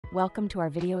Welcome to our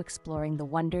video exploring the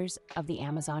wonders of the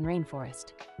Amazon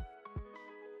rainforest.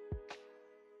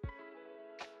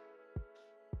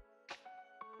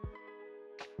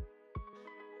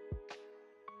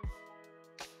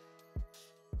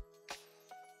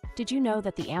 Did you know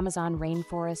that the Amazon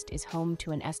rainforest is home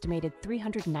to an estimated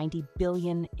 390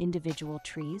 billion individual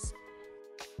trees?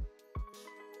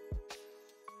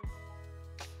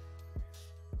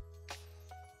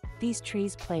 These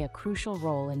trees play a crucial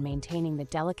role in maintaining the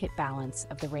delicate balance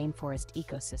of the rainforest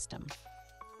ecosystem.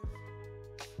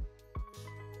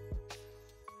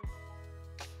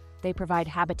 They provide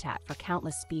habitat for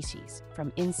countless species,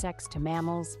 from insects to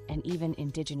mammals and even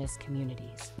indigenous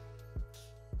communities.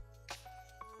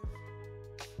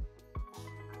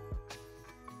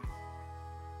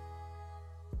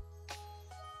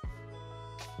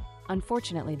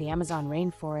 Unfortunately, the Amazon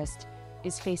rainforest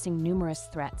is facing numerous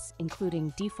threats,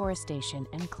 including deforestation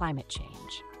and climate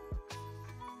change.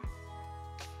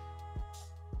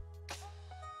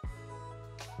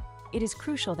 It is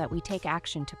crucial that we take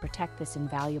action to protect this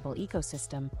invaluable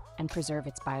ecosystem and preserve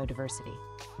its biodiversity.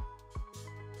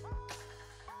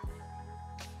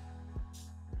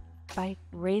 By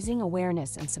raising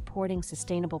awareness and supporting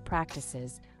sustainable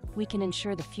practices, we can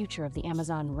ensure the future of the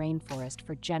Amazon rainforest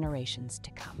for generations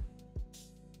to come.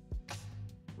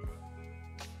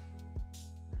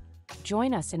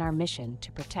 Join us in our mission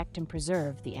to protect and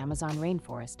preserve the Amazon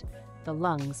rainforest, the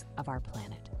lungs of our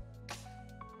planet.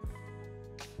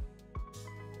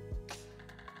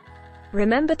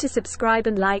 Remember to subscribe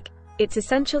and like. It's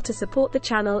essential to support the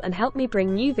channel and help me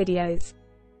bring new videos.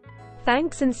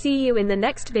 Thanks and see you in the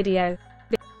next video.